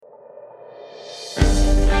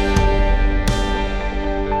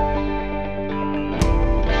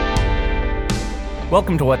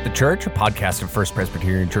Welcome to What the Church, a podcast of First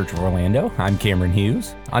Presbyterian Church of Orlando. I'm Cameron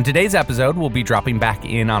Hughes. On today's episode, we'll be dropping back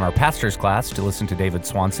in on our pastor's class to listen to David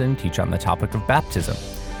Swanson teach on the topic of baptism.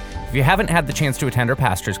 If you haven't had the chance to attend our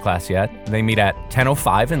pastor's class yet, they meet at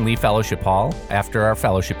 10:05 in Lee Fellowship Hall after our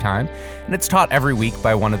fellowship time, and it's taught every week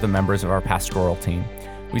by one of the members of our pastoral team.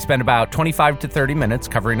 We spend about 25 to 30 minutes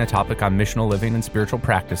covering a topic on missional living and spiritual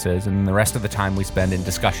practices, and the rest of the time we spend in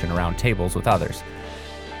discussion around tables with others.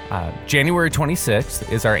 January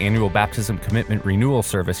 26th is our annual baptism commitment renewal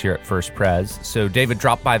service here at First Pres. So David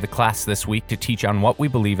dropped by the class this week to teach on what we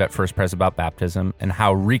believe at First Pres about baptism and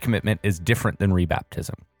how recommitment is different than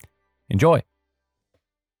rebaptism. Enjoy.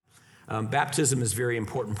 Baptism is a very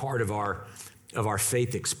important part of our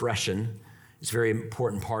faith expression. It's a very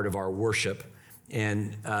important part of our worship.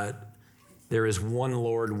 And there is one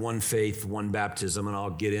Lord, one faith, one baptism. And I'll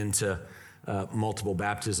get into multiple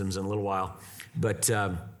baptisms in a little while. But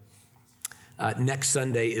next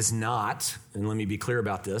Sunday is not, and let me be clear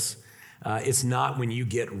about this, it's not when you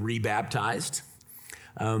get rebaptized.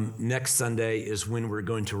 Next Sunday is when we're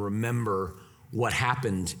going to remember what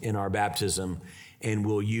happened in our baptism, and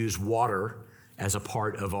we'll use water as a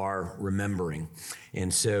part of our remembering.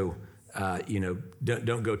 And so,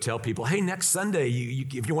 don't go tell people, hey, next Sunday,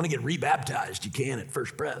 if you want to get rebaptized, you can at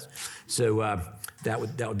First Pres. So that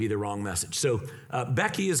would be the wrong message. So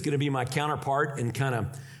Becky is going to be my counterpart and kind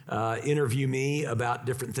of interview me about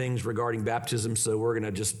different things regarding baptism. So we're going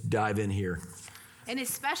to just dive in here. And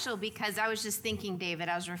it's special because I was just thinking, David,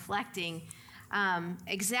 I was reflecting,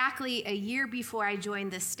 exactly a year before I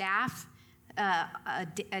joined the staff,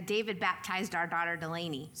 David baptized our daughter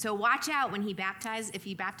Delaney. So watch out when if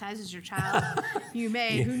he baptizes your child, you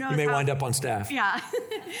may, who knows? You may wind up on staff. Yeah,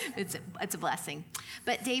 it's a blessing.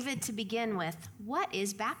 But David, to begin with, what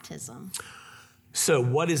is baptism? So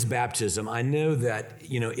what is baptism? I know that,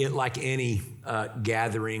 it like any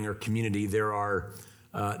gathering or community, there are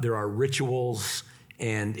rituals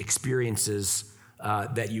and experiences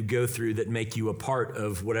that you go through that make you a part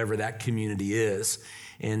of whatever that community is.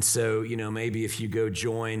 And so, maybe if you go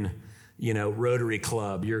join, Rotary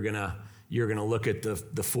Club, you're gonna look at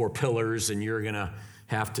the four pillars, and you're gonna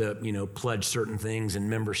have to, pledge certain things in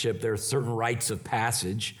membership. There are certain rites of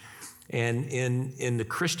passage, and in the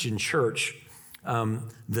Christian church,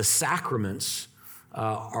 the sacraments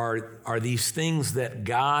are these things that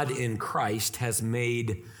God in Christ has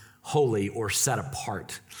made holy or set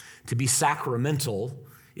apart. To be sacramental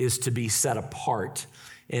is to be set apart.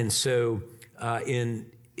 And so in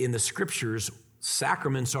the scriptures,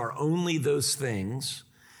 sacraments are only those things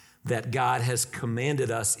that God has commanded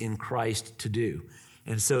us in Christ to do.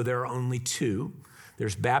 And so there are only two.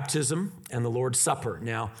 There's baptism and the Lord's Supper.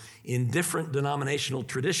 Now, in different denominational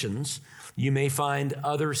traditions, you may find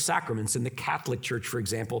other sacraments. In the Catholic Church, for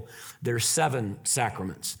example, there's 7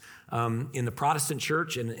 sacraments. In the Protestant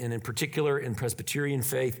Church, and in particular in Presbyterian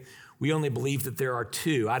faith, we only believe that there are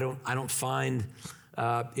 2. I don't find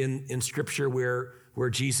in Scripture where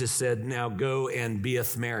Jesus said, now go and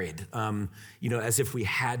beeth married, as if we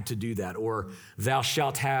had to do that. Or thou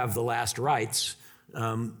shalt have the last rites.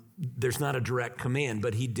 There's not a direct command,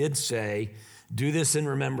 but he did say, do this in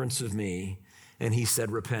remembrance of me. And he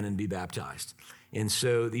said, repent and be baptized. And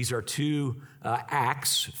so these are 2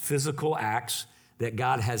 acts, physical acts, that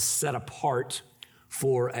God has set apart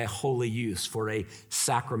for a holy use, for a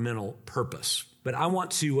sacramental purpose. But I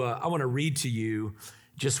want to read to you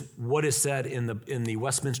just what is said in the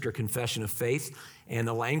Westminster Confession of Faith. And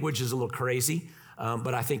the language is a little crazy,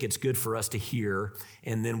 but I think it's good for us to hear,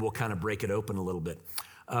 and then we'll kind of break it open a little bit.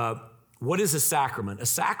 What is a sacrament? A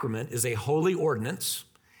sacrament is a holy ordinance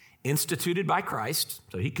instituted by Christ,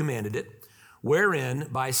 so he commanded it, wherein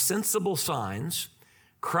by sensible signs,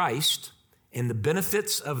 Christ and the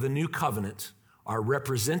benefits of the new covenant are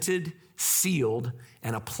represented, sealed,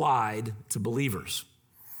 and applied to believers.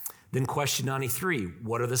 Then question 93,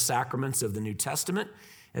 what are the sacraments of the New Testament?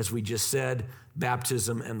 As we just said,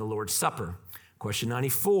 baptism and the Lord's Supper. Question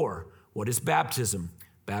 94, what is baptism?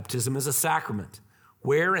 Baptism is a sacrament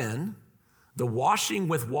wherein the washing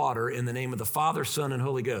with water in the name of the Father, Son, and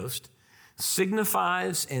Holy Ghost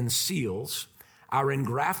signifies and seals our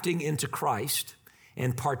engrafting into Christ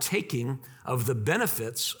and partaking of the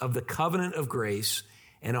benefits of the covenant of grace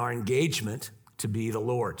and our engagement to be the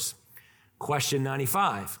Lord's. Question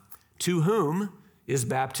 95, to whom is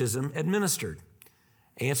baptism administered?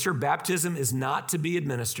 Answer, baptism is not to be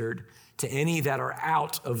administered to any that are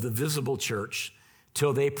out of the visible church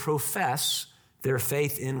till they profess their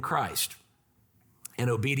faith in Christ and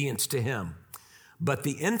obedience to him. But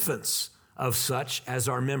the infants of such as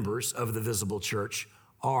are members of the visible church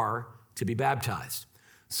are to be baptized.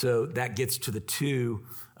 So that gets to the two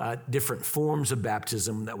different forms of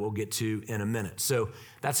baptism that we'll get to in a minute. So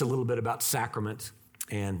that's a little bit about sacrament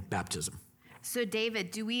and baptism. So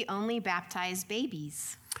David, do we only baptize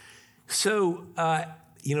babies? So,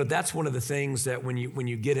 that's one of the things that when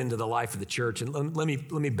you get into the life of the church, and let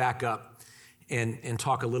me back up and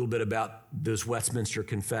talk a little bit about those Westminster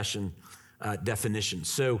Confession definitions.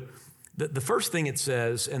 So the first thing it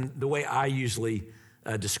says, and the way I usually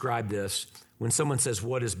describe this, when someone says,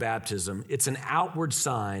 what is baptism? It's an outward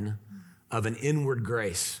sign of an inward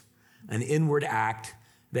grace, an inward act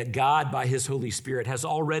that God, by his Holy Spirit, has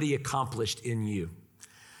already accomplished in you.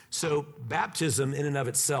 So baptism in and of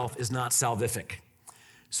itself is not salvific.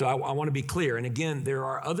 So I want to be clear. And again, there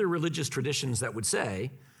are other religious traditions that would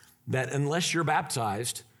say that unless you're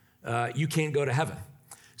baptized, you can't go to heaven.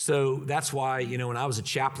 So that's why, when I was a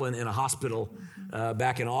chaplain in a hospital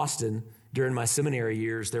back in Austin during my seminary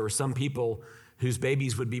years, there were some people whose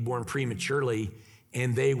babies would be born prematurely,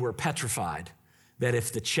 and they were petrified that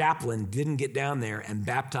if the chaplain didn't get down there and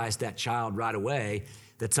baptize that child right away,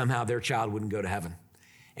 that somehow their child wouldn't go to heaven.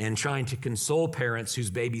 And trying to console parents whose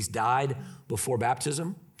babies died before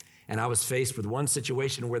baptism. And I was faced with one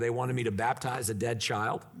situation where they wanted me to baptize a dead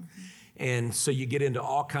child. And so you get into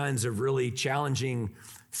all kinds of really challenging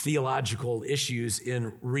theological issues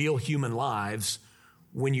in real human lives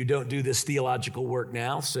when you don't do this theological work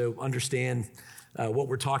now. So understand what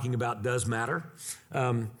we're talking about does matter.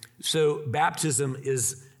 So baptism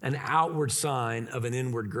is an outward sign of an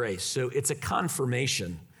inward grace. So it's a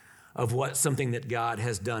confirmation of something that God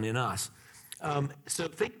has done in us. So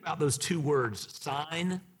think about those two words,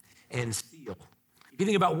 sign and seal. If you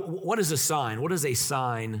think about what is a sign, what does a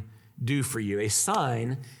sign do for you? A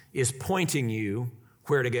sign is pointing you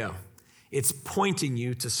where to go. It's pointing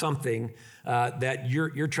you to something that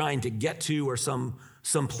you're trying to get to, or some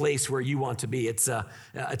place where you want to be. It's a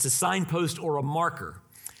signpost or a marker.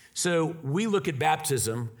 So we look at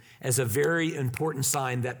baptism as a very important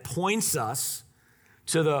sign that points us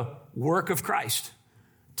to the work of Christ,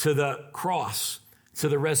 to the cross, to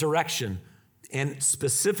the resurrection. And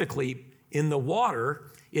specifically in the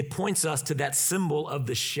water, it points us to that symbol of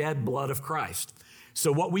the shed blood of Christ.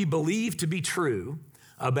 So what we believe to be true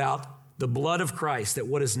about the blood of Christ, that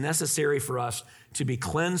what is necessary for us to be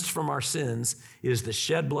cleansed from our sins is the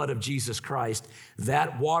shed blood of Jesus Christ.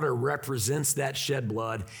 That water represents that shed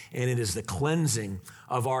blood, and it is the cleansing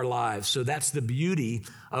of our lives. So that's the beauty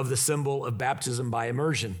of the symbol of baptism by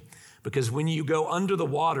immersion. Because when you go under the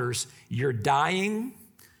waters, you're dying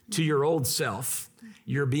to your old self,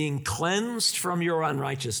 you're being cleansed from your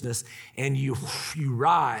unrighteousness, and you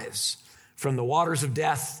rise from the waters of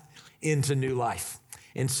death into new life.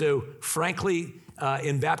 And so, frankly,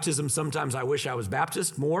 in baptism, sometimes I wish I was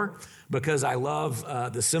Baptist more, because I love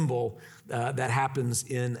the symbol that happens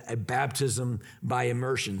in a baptism by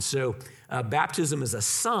immersion. So baptism is a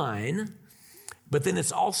sign, but then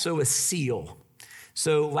it's also a seal.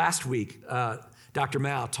 So last week, Dr.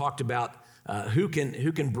 Mao talked about who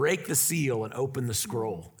can break the seal and open the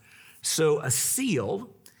scroll. So a seal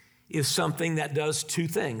is something that does two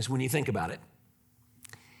things when you think about it.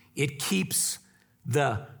 It keeps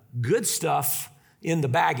the good stuff in the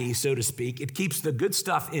baggie, so to speak. It keeps the good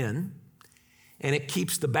stuff in, and it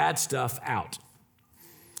keeps the bad stuff out.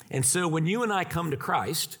 And so when you and I come to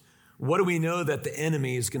Christ, what do we know that the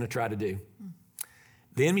enemy is going to try to do?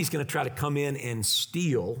 The enemy is going to try to come in and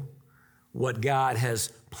steal what God has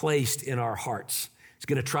placed in our hearts. It's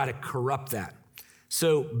going to try to corrupt that.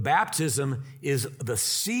 So baptism is the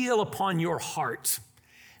seal upon your heart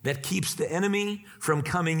that keeps the enemy from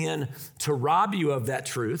coming in to rob you of that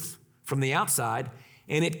truth from the outside,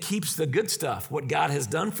 and it keeps the good stuff, what God has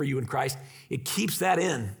done for you in Christ, it keeps that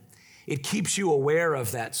in. It keeps you aware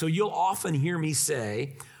of that. So you'll often hear me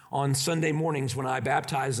say on Sunday mornings when I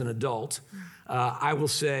baptize an adult, I will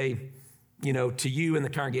say, to you in the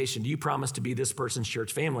congregation, do you promise to be this person's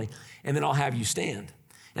church family? And then I'll have you stand.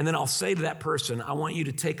 And then I'll say to that person, I want you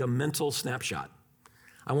to take a mental snapshot.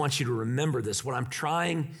 I want you to remember this. What I'm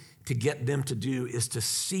trying to get them to do is to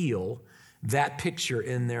seal that picture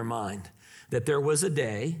in their mind, that there was a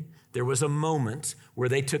day, there was a moment where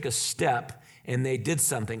they took a step and they did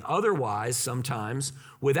something. Otherwise, sometimes,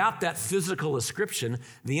 without that physical ascription,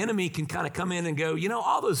 the enemy can kind of come in and go,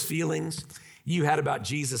 all those feelings you had about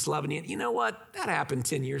Jesus loving you, you know what? That happened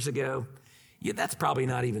 10 years ago. That's probably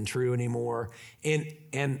not even true anymore, and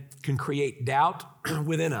can create doubt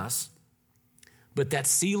within us. But that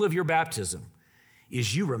seal of your baptism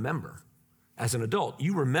is you remember. As an adult,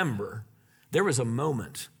 you remember there was a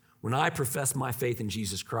moment When I profess my faith in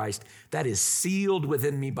Jesus Christ, that is sealed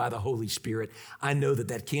within me by the Holy Spirit. I know that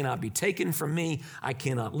that cannot be taken from me. I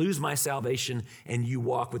cannot lose my salvation, and you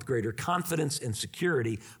walk with greater confidence and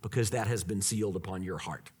security because that has been sealed upon your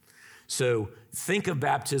heart. So think of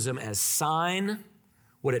baptism as sign,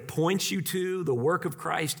 what it points you to, the work of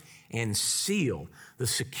Christ, and seal, the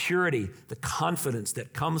security, the confidence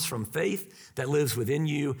that comes from faith that lives within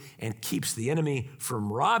you and keeps the enemy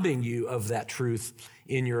from robbing you of that truth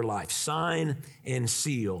in your life. Sign and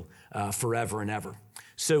seal forever and ever.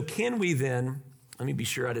 So can we then, let me be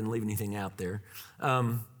sure I didn't leave anything out there.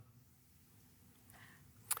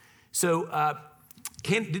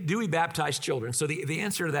 Do we baptize children? So the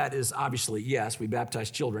answer to that is obviously yes, we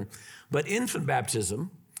baptize children. But infant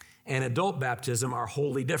baptism and adult baptism are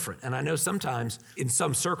wholly different. And I know sometimes in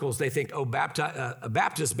some circles they think,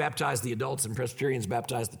 Baptists baptize the adults and Presbyterians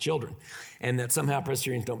baptize the children, and that somehow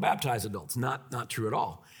Presbyterians don't baptize adults. Not true at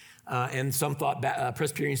all. And some thought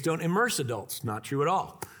Presbyterians don't immerse adults. Not true at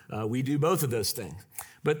all. We do both of those things.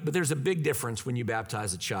 But there's a big difference when you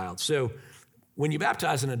baptize a child. So when you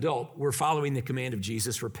baptize an adult, we're following the command of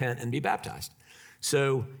Jesus, repent and be baptized.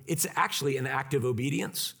 So it's actually an act of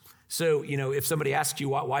obedience. So, if somebody asks you,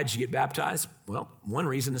 why did you get baptized? Well, one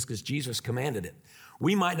reason is because Jesus commanded it.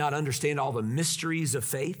 We might not understand all the mysteries of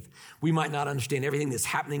faith. We might not understand everything that's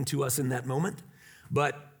happening to us in that moment,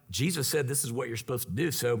 but Jesus said this is what you're supposed to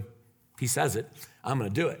do. So he says it, I'm going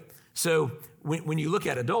to do it. So when you look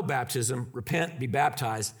at adult baptism, repent, be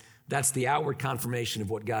baptized, that's the outward confirmation of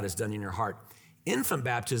what God has done in your heart. Infant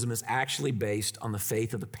baptism is actually based on the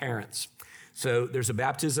faith of the parents. So there's a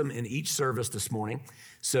baptism in each service this morning.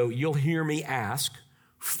 So you'll hear me ask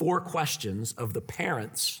 4 questions of the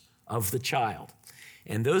parents of the child.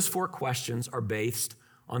 And those 4 questions are based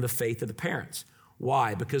on the faith of the parents.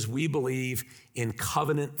 Why? Because we believe in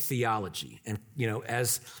covenant theology. And,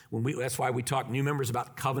 that's why we talk new members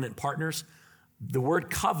about covenant partners. The word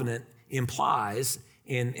covenant implies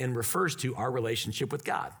and refers to our relationship with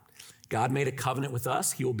God. God made a covenant with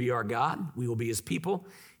us. He will be our God. We will be his people.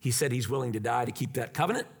 He said he's willing to die to keep that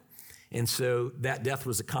covenant. And so that death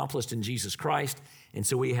was accomplished in Jesus Christ. And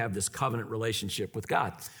so we have this covenant relationship with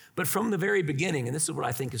God. But from the very beginning, and this is what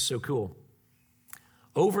I think is so cool,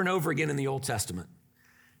 over and over again in the Old Testament,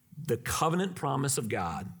 the covenant promise of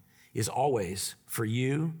God is always for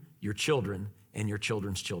you, your children, and your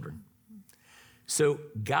children's children. So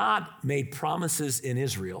God made promises in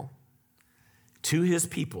Israel to his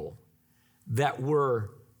people that were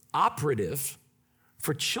operative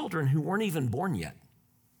for children who weren't even born yet,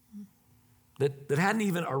 that hadn't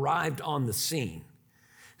even arrived on the scene.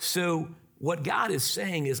 So what God is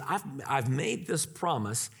saying is, I've made this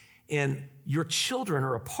promise, and your children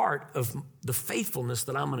are a part of the faithfulness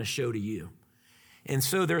that I'm going to show to you. And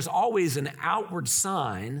so there's always an outward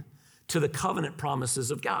sign to the covenant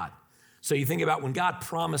promises of God. So you think about when God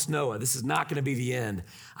promised Noah, this is not going to be the end.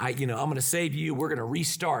 I'm going to save you. We're going to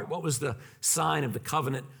restart. What was the sign of the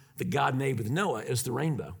covenant that God made with Noah? It was the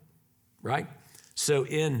rainbow, right? So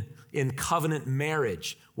in covenant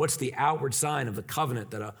marriage, what's the outward sign of the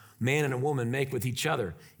covenant that a man and a woman make with each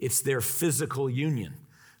other? It's their physical union.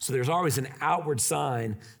 So there's always an outward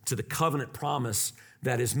sign to the covenant promise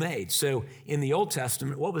that is made. So in the Old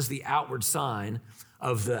Testament, what was the outward sign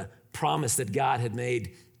of the promise that God had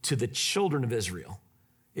made to the children of Israel?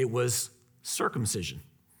 It was circumcision.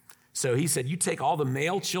 So he said, you take all the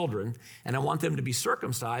male children, and I want them to be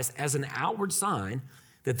circumcised as an outward sign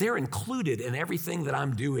that they're included in everything that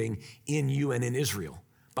I'm doing in you and in Israel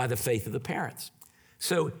by the faith of the parents.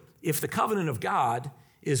 So if the covenant of God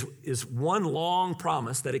is one long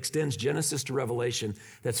promise that extends Genesis to Revelation,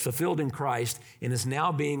 that's fulfilled in Christ and is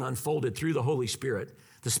now being unfolded through the Holy Spirit,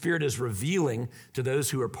 the Spirit is revealing to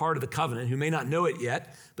those who are part of the covenant, who may not know it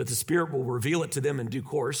yet, but the Spirit will reveal it to them in due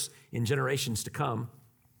course in generations to come.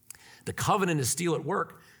 The covenant is still at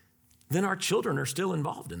work. Then our children are still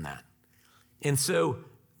involved in that. And so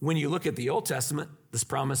when you look at the Old Testament, this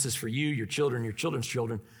promise is for you, your children, your children's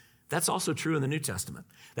children. That's also true in the New Testament.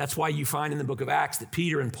 That's why you find in the book of Acts that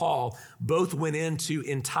Peter and Paul both went into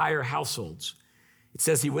entire households. It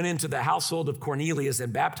says he went into the household of Cornelius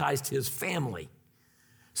and baptized his family.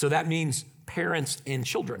 So that means parents and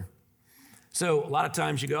children. So a lot of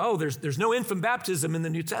times you go, there's no infant baptism in the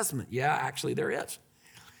New Testament. Yeah, actually there is.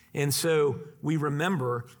 And so we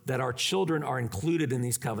remember that our children are included in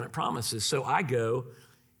these covenant promises. So I go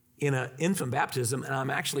in an infant baptism and I'm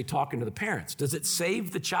actually talking to the parents. Does it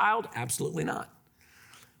save the child? Absolutely not.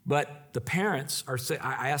 But the parents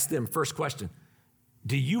I ask them, first question,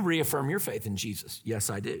 do you reaffirm your faith in Jesus? Yes,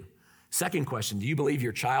 I do. Second question, do you believe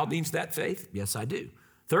your child needs that faith? Yes, I do.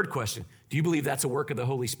 Third question, do you believe that's a work of the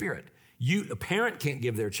Holy Spirit? A parent can't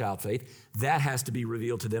give their child faith. That has to be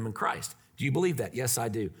revealed to them in Christ. Do you believe that? Yes, I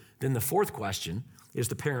do. Then the fourth question is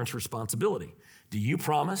the parent's responsibility. Do you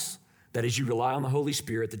promise that as you rely on the Holy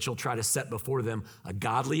Spirit, that you'll try to set before them a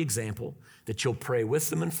godly example, that you'll pray with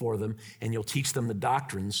them and for them, and you'll teach them the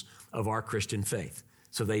doctrines of our Christian faith?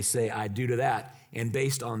 So they say, I do to that. And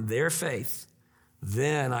based on their faith,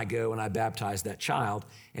 then I go and I baptize that child,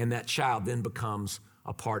 and that child then becomes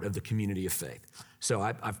a part of the community of faith. So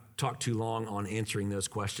I've talked too long on answering those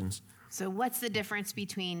questions. So what's the difference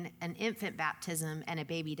between an infant baptism and a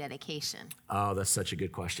baby dedication? Oh, that's such a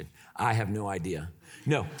good question. I have no idea.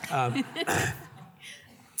 No, I'm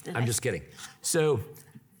just kidding. So,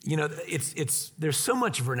 there's so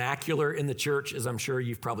much vernacular in the church, as I'm sure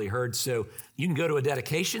you've probably heard. So you can go to a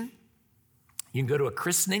dedication, you can go to a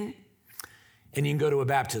christening, and you can go to a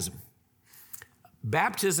baptism.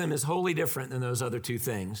 Baptism is wholly different than those other two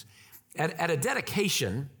things. At a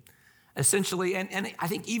dedication, essentially, and I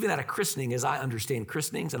think even at a christening, as I understand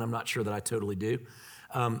christenings, and I'm not sure that I totally do,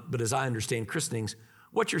 but as I understand christenings,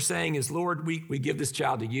 what you're saying is, Lord, we give this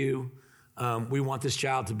child to you. We want this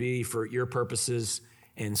child to be for your purposes.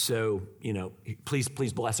 And so, please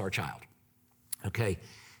bless our child. Okay,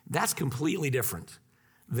 that's completely different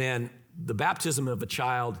than the baptism of a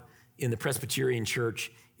child in the Presbyterian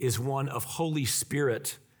Church is one of Holy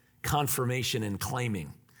Spirit confirmation and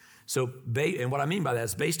claiming. So, and what I mean by that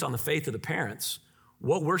is based on the faith of the parents,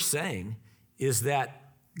 what we're saying is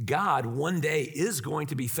that God one day is going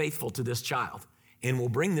to be faithful to this child and will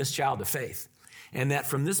bring this child to faith. And that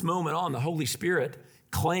from this moment on, the Holy Spirit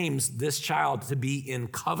claims this child to be in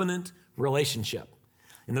covenant relationship.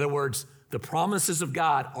 In other words, the promises of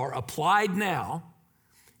God are applied now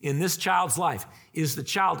in this child's life. Is the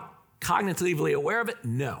child cognitively aware of it?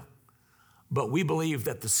 No. But we believe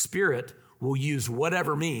that the Spirit will use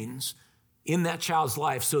whatever means in that child's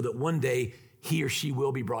life so that one day he or she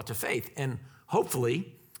will be brought to faith. And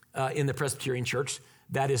hopefully, in the Presbyterian Church,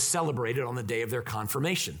 that is celebrated on the day of their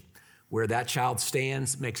confirmation, where that child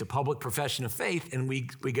stands, makes a public profession of faith, and we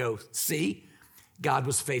go, see, God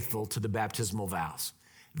was faithful to the baptismal vows.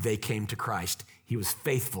 They came to Christ. He was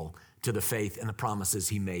faithful to the faith and the promises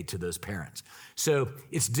he made to those parents. So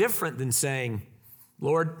it's different than saying,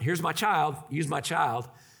 Lord, here's my child, use my child.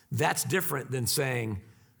 That's different than saying,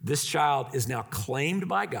 this child is now claimed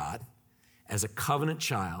by God as a covenant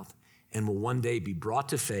child and will one day be brought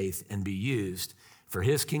to faith and be used for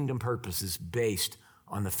his kingdom purposes based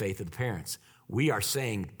on the faith of the parents. We are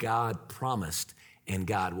saying God promised and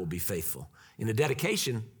God will be faithful. In the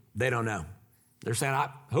dedication, they don't know. They're saying, I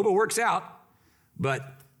hope it works out.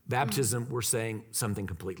 But baptism, we're saying something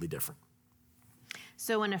completely different.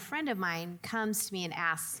 So when a friend of mine comes to me and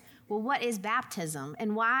asks, well, what is baptism?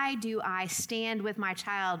 And why do I stand with my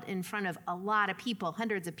child in front of a lot of people,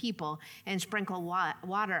 hundreds of people, and sprinkle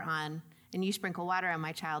water on, and you sprinkle water on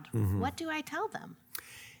my child? Mm-hmm. What do I tell them?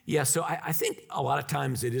 Yeah, so I think a lot of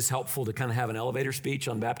times it is helpful to kind of have an elevator speech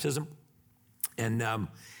on baptism. And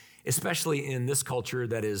especially in this culture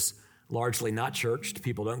that is largely not churched.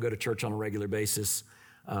 People don't go to church on a regular basis.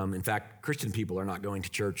 In fact, Christian people are not going to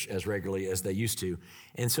church as regularly as they used to.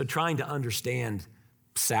 And so trying to understand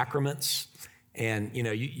sacraments, and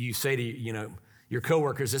you say to your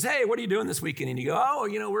coworker says, hey, what are you doing this weekend? And you go, oh,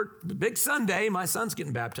 we're the big Sunday, my son's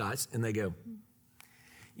getting baptized. And they go,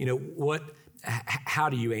 how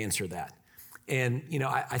do you answer that? And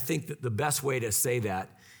I think that the best way to say that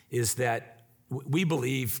is that we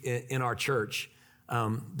believe in our church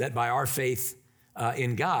that by our faith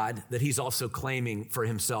in God, that he's also claiming for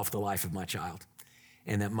himself the life of my child,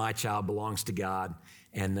 and that my child belongs to God,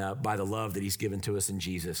 and by the love that he's given to us in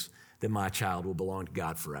Jesus, that my child will belong to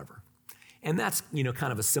God forever. And that's,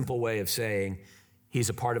 kind of a simple way of saying he's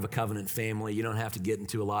a part of a covenant family. You don't have to get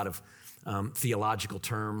into a lot of theological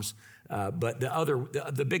terms, but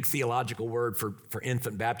the big theological word for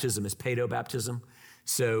infant baptism is paedobaptism.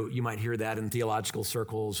 So you might hear that in theological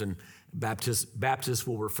circles, and Baptists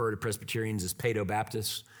will refer to Presbyterians as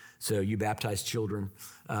paedobaptists. So you baptize children.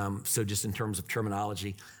 So just in terms of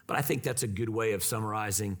terminology, but I think that's a good way of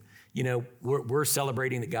summarizing. We're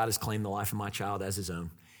celebrating that God has claimed the life of my child as his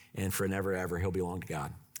own, and for never ever he'll belong to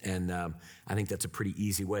God. And I think that's a pretty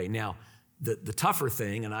easy way. Now, the tougher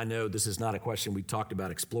thing, and I know this is not a question we talked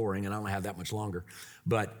about exploring, and I don't have that much longer,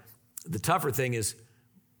 but the tougher thing is,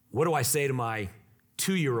 what do I say to my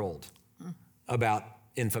 2-year-old about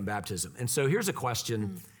infant baptism? And so here's a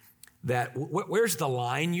question that where's the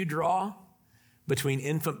line you draw between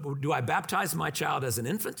infant? Do I baptize my child as an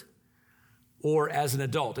infant or as an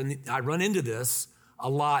adult? And I run into this a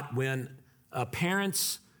lot when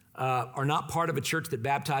parents are not part of a church that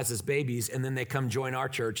baptizes babies, and then they come join our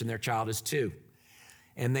church and their child is 2.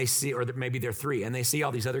 And they see, or maybe they're 3, and they see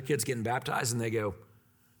all these other kids getting baptized and they go,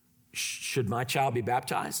 should my child be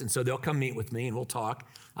baptized? And so they'll come meet with me and we'll talk.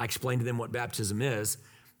 I explain to them what baptism is.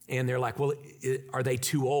 And they're like, well, are they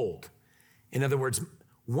too old? In other words,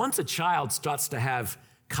 once a child starts to have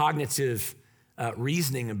cognitive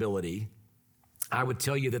reasoning ability, I would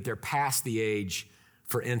tell you that they're past the age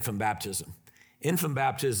for infant baptism. Infant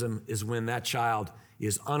baptism is when that child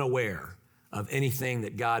is unaware of anything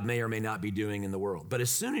that God may or may not be doing in the world. But as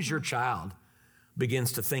soon as your child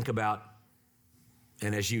begins to think about,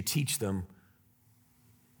 and as you teach them,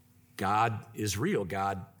 God is real.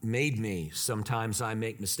 God made me. Sometimes I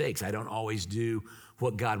make mistakes. I don't always do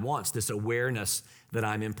what God wants. This awareness that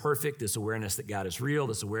I'm imperfect, this awareness that God is real,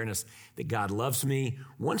 this awareness that God loves me.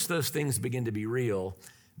 Once those things begin to be real,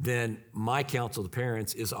 then my counsel to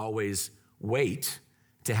parents is always wait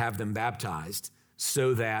to have them baptized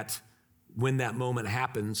so that when that moment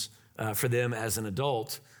happens for them as an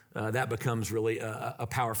adult, that becomes really a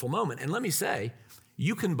powerful moment. And let me say,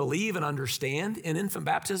 you can believe and understand in infant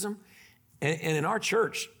baptism, and in our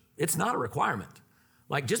church, it's not a requirement.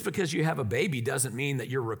 Like just because you have a baby doesn't mean that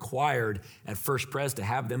you're required at First Pres to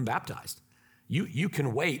have them baptized. You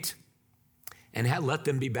can wait and let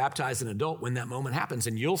them be baptized an adult when that moment happens.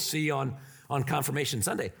 And you'll see on Confirmation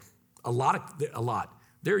Sunday, a lot.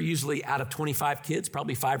 There are usually out of 25 kids,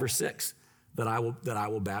 probably 5 or 6 that I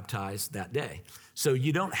will baptize that day. So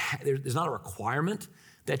you don't. There's not a requirement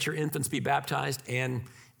that your infants be baptized, and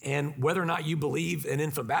whether or not you believe in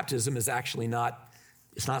infant baptism is actually not.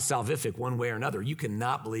 It's not salvific one way or another. You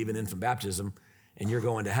cannot believe in infant baptism and you're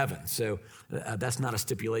going to heaven. So that's not a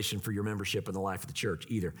stipulation for your membership in the life of the church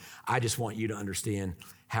either. I just want you to understand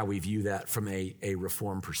how we view that from a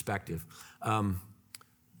Reformed perspective. What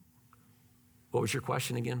was your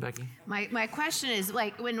question again, Becky? My question is,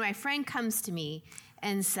 like, when my friend comes to me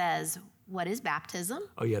and says, what is baptism?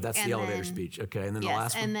 Oh, yeah, that's the elevator speech. Okay, and then yes, the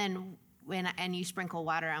last one? and then and you sprinkle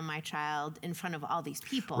water on my child in front of all these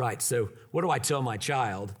people. Right. So what do I tell my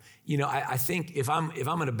child? You know, I think if I'm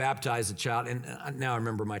going to baptize a child, and now I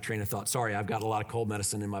remember my train of thought. Sorry, I've got a lot of cold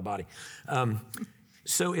medicine in my body.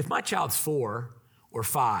 So if my child's 4 or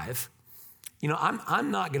 5, you know,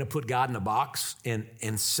 I'm not going to put God in a box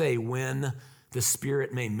and say when the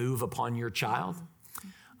Spirit may move upon your child.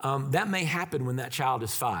 That may happen when that child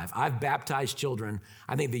is 5. I've baptized children.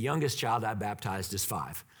 I think the youngest child I baptized is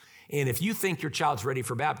 5. And if you think your child's ready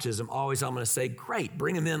for baptism, always I'm going to say, great,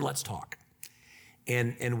 bring them in, let's talk.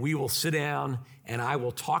 And we will sit down and I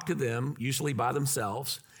will talk to them, usually by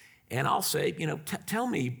themselves, and I'll say, you know, tell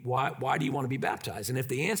me why do you want to be baptized? And if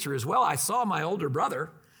the answer is, well, I saw my older brother,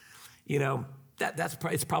 you know,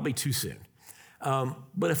 it's probably too soon.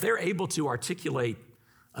 But if they're able to articulate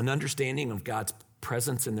an understanding of God's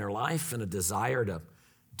presence in their life and a desire to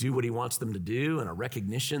do what he wants them to do and a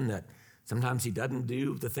recognition that sometimes he doesn't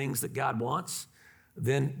do the things that God wants,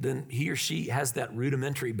 then he or she has that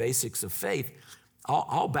rudimentary basics of faith.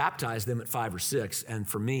 I'll baptize them at 5 or 6. And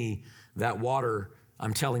for me, that water,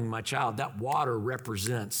 I'm telling my child, that water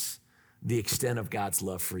represents the extent of God's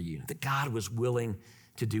love for you. That God was willing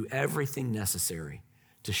to do everything necessary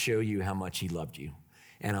to show you how much he loved you.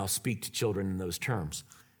 And I'll speak to children in those terms.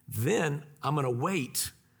 Then I'm going to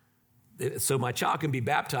wait so my child can be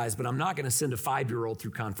baptized, but I'm not going to send a 5-year-old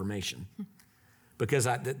through confirmation because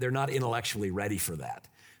they're not intellectually ready for that.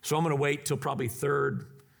 So I'm going to wait till probably 3rd.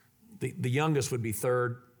 The youngest would be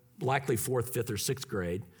 3rd, likely 4th, 5th, or 6th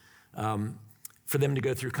grade, for them to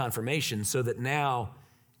go through confirmation so that now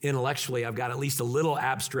intellectually I've got at least a little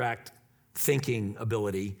abstract thinking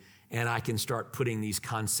ability and I can start putting these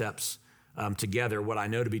concepts together, what I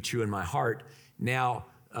know to be true in my heart. Now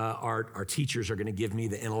our teachers are going to give me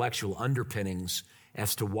the intellectual underpinnings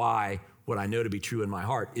as to why what I know to be true in my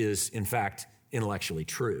heart is, in fact, intellectually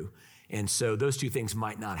true. And so those two things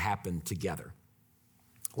might not happen together.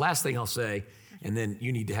 Last thing I'll say, and then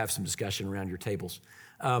you need to have some discussion around your tables.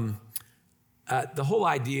 The whole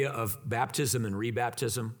idea of baptism and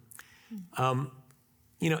rebaptism,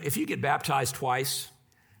 you know, if you get baptized twice,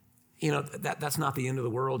 you know, that's not the end of the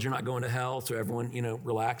world. You're not going to hell, so everyone, you know,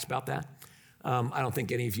 relax about that. I don't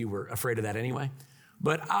think any of you were afraid of that anyway.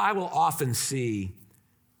 But I will often see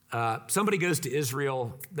somebody goes to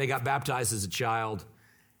Israel, they got baptized as a child,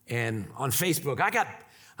 and on Facebook,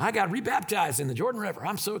 I got rebaptized in the Jordan River.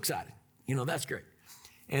 I'm so excited. You know, that's great.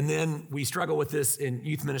 And then we struggle with this in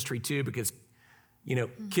youth ministry too because, you know,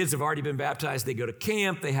 kids have already been baptized. They go to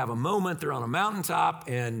camp. They have a moment. They're on a mountaintop,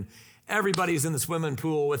 and everybody's in the swimming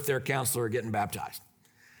pool with their counselor getting baptized.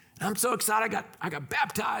 And I'm so excited. I got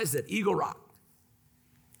baptized at Eagle Rock.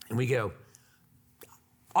 And we go,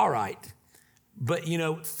 all right, but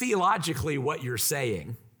theologically what you're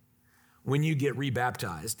saying when you get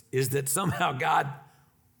rebaptized is that somehow God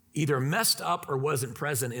either messed up or wasn't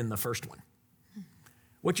present in the first one.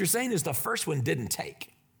 What you're saying is the first one didn't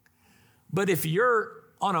take. But if you're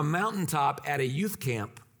on a mountaintop at a youth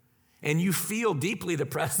camp and you feel deeply the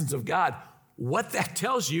presence of God, what that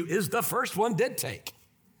tells you is the first one did take.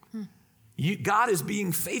 God is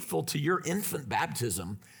being faithful to your infant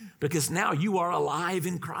baptism because now you are alive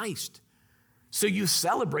in Christ. So you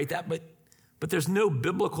celebrate that, but there's no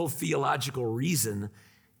biblical theological reason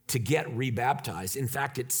to get rebaptized. In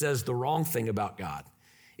fact, it says the wrong thing about God.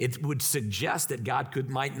 It would suggest that God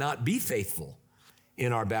might not be faithful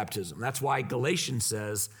in our baptism. That's why Galatians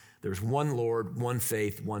says there's one Lord, one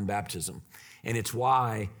faith, one baptism. And it's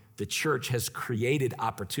why the church has created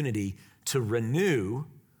opportunity to renew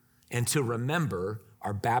and to remember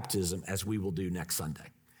our baptism, as we will do next Sunday.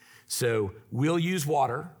 So we'll use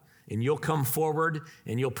water, and you'll come forward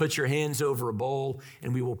and you'll put your hands over a bowl,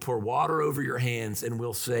 and we will pour water over your hands, and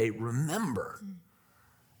we'll say, remember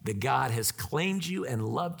that God has claimed you and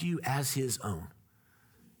loved you as his own,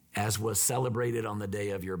 as was celebrated on the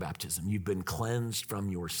day of your baptism. You've been cleansed from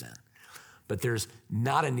your sin. But there's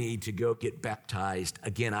not a need to go get baptized.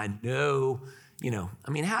 Again, I know,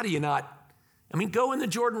 how do you not? Go in the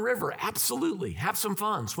Jordan River, absolutely. Have some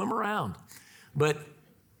fun, swim around. But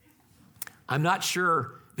I'm not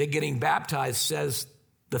sure that getting baptized says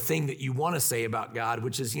the thing that you want to say about God,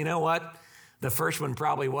 which is, the first one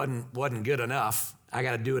probably wasn't good enough. I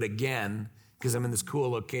got to do it again because I'm in this cool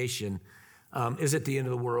location. Is it the end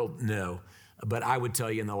of the world? No. But I would tell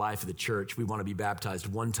you, in the life of the church, we want to be baptized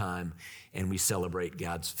one time, and we celebrate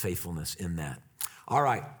God's faithfulness in that. All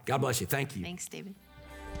right. God bless you. Thank you. Thanks, David.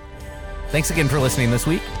 Thanks again for listening this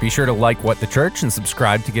week. Be sure to like What the Church and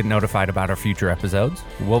subscribe to get notified about our future episodes.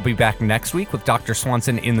 We'll be back next week with Dr.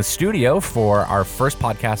 Swanson in the studio for our first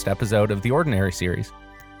podcast episode of the Ordinary series.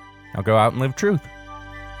 Now go out and live truth.